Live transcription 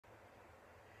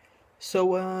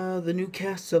The new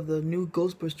cast of the new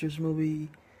Ghostbusters movie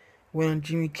went on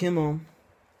Jimmy Kimmel,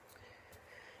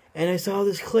 and I saw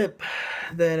this clip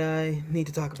that I need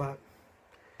to talk about.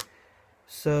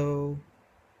 So,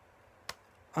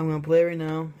 I'm gonna play it right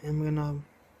now, and I'm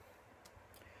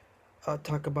gonna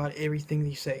talk about everything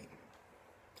they say.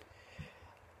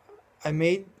 I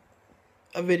made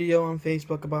a video on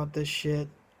Facebook about this shit.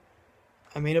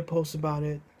 I made a post about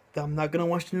it. That I'm not gonna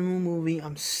watch the new movie.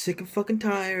 I'm sick and fucking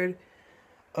tired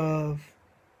of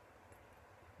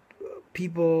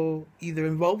people either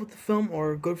involved with the film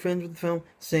or good friends with the film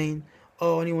saying,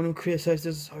 "Oh, anyone who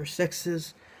criticizes are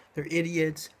sexist, they're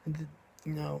idiots."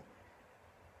 You know,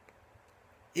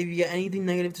 if you got anything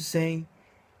negative to say,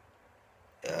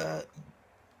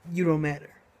 you don't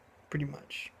matter, pretty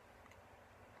much.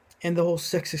 And the whole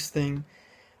sexist thing,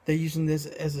 they're using this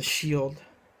as a shield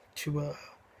to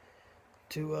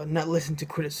not listen to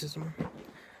criticism.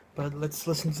 But let's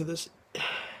listen to this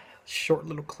short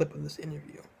little clip of this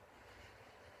interview.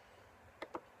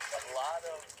 A lot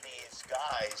of these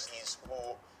guys,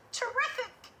 who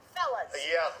terrific fellas.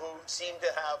 Yeah, who seem to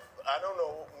have, I don't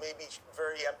know, maybe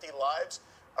very empty lives,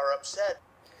 are upset.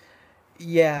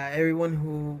 Yeah, everyone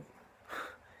who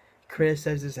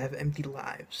criticizes have empty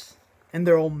lives, and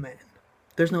they're all men.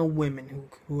 There's no women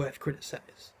who have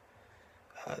criticized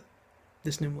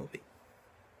this new movie.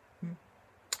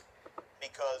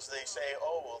 Because they say,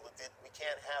 oh, well, we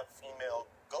can't have female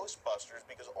Ghostbusters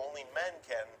because only men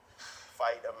can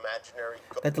fight imaginary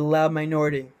ghosts. That's a loud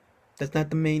minority. That's not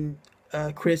the main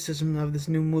criticism of this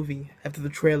new movie after the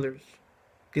trailers.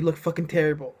 They look fucking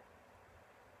terrible.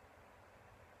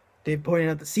 They pointed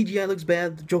out the CGI looks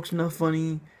bad, the jokes are not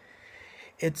funny.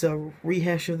 It's a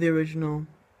rehash of the original.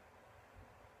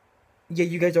 Yeah,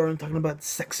 you guys aren't talking about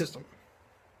sexism.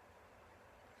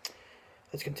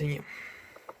 Let's continue.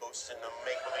 In a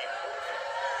make-believe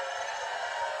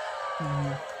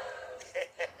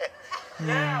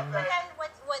Yeah, but then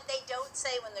what they don't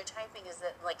say when they're typing is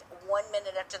that, like, 1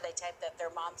 minute after they type that, their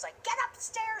mom's like, "Get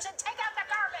upstairs and take out the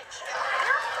garbage.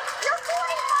 You're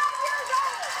 45 years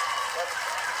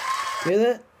old." Hear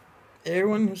that?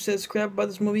 Everyone who says crap about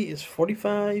this movie is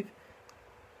 45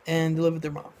 and they live with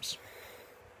their moms.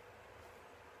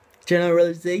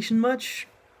 Generalization much?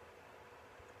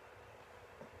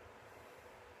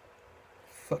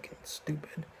 Fucking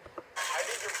stupid.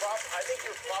 I think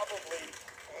you're probably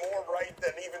more right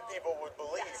than even people would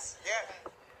believe. Yes. Yeah.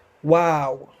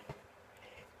 Wow.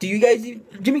 Do you guys,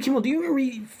 Jimmy Kimmel, do you even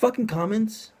read fucking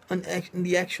comments on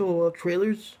the actual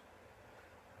trailers?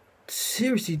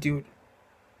 Seriously, dude.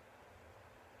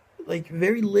 Like,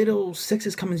 very little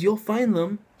sexist comments. You'll find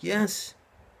them, yes.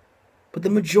 But the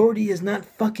majority is not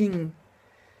fucking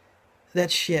that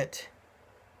shit.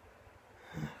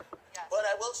 But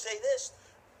I will say this.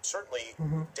 Certainly,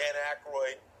 Dan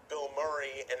Aykroyd, Bill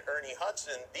Murray, and Ernie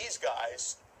Hudson, these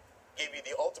guys gave you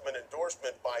the ultimate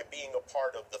endorsement by being a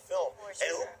part of the film. And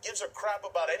who gives a crap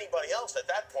about anybody else at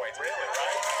that point, really,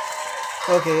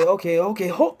 right? Okay.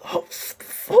 Hold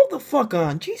the fuck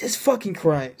on. Jesus fucking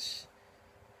Christ.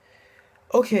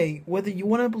 Okay, whether you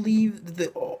want to believe that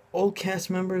the old cast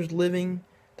members the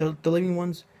living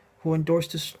ones who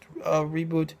endorsed this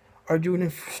reboot are doing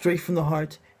it straight from the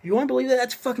heart. If you want to believe that,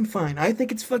 that's fucking fine. I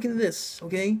think it's fucking this,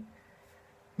 okay?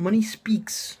 Money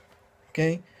speaks,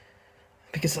 okay?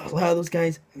 Because a lot of those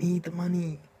guys need the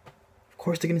money. Of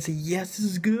course they're going to say, yes, this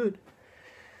is good.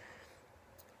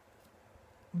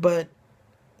 But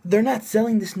they're not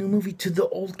selling this new movie to the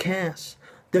old cast.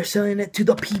 They're selling it to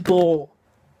the people.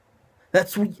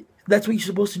 That's what you're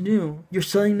supposed to do. You're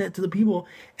selling that to the people,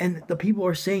 and the people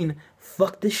are saying,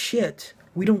 fuck this shit.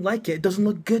 We don't like it. It doesn't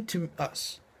look good to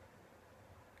us.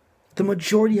 The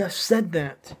majority have said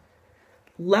that.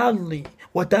 Loudly.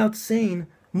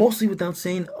 Mostly without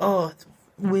saying, oh, it's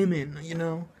women, you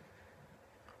know.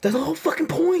 That's the whole fucking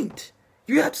point.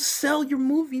 You have to sell your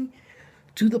movie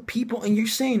to the people, and you're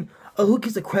saying, oh, who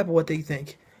gives a crap about what they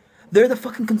think? They're the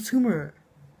fucking consumer.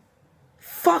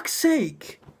 Fuck's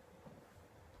sake.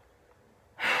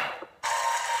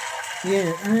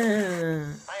 Yeah. I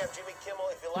am Jimmy Kimmel.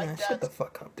 If you like that. Shut the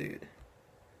fuck up, dude.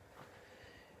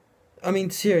 I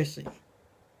mean, seriously.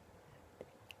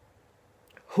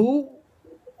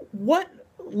 What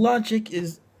logic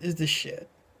is this shit?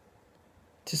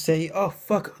 To say, oh,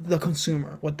 fuck the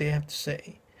consumer, what they have to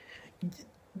say.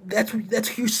 That's who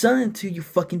you're selling it to, you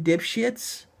fucking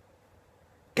dipshits.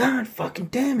 God fucking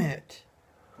damn it.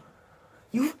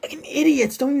 You fucking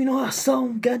idiots don't even know how to sell a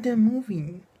goddamn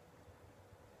movie.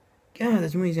 God,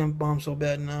 this movie's gonna bomb so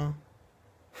bad now.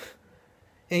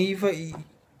 And you're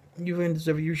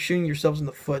shooting yourselves in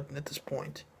the foot at this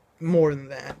point. More than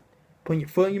that. putting your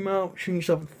foot in your mouth, shooting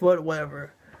yourself in the foot,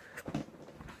 whatever.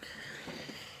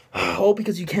 All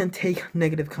because you can't take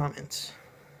negative comments.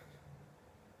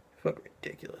 Fucking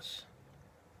ridiculous.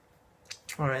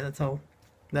 Alright, that's all.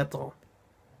 That's all.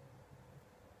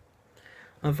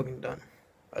 I'm fucking done.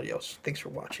 Adios. Thanks for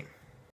watching.